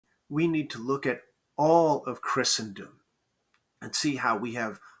we need to look at all of Christendom and see how we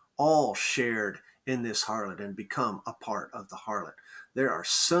have all shared in this harlot and become a part of the harlot. There are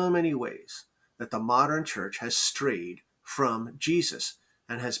so many ways that the modern church has strayed from Jesus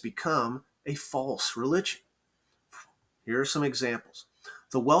and has become a false religion. Here are some examples.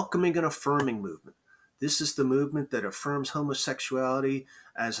 The welcoming and affirming movement. This is the movement that affirms homosexuality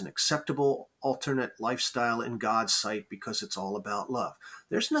as an acceptable alternate lifestyle in God's sight because it's all about love.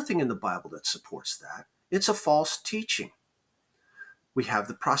 There's nothing in the Bible that supports that. It's a false teaching. We have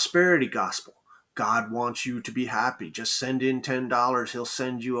the prosperity gospel. God wants you to be happy. Just send in $10, he'll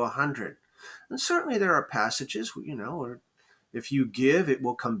send you 100. And certainly there are passages, where if you give, it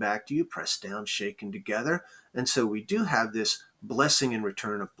will come back to you, pressed down, shaken together. And so we do have this blessing in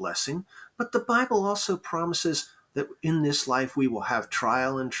return of blessing. But the Bible also promises that in this life we will have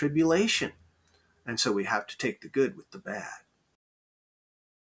trial and tribulation. And so we have to take the good with the bad.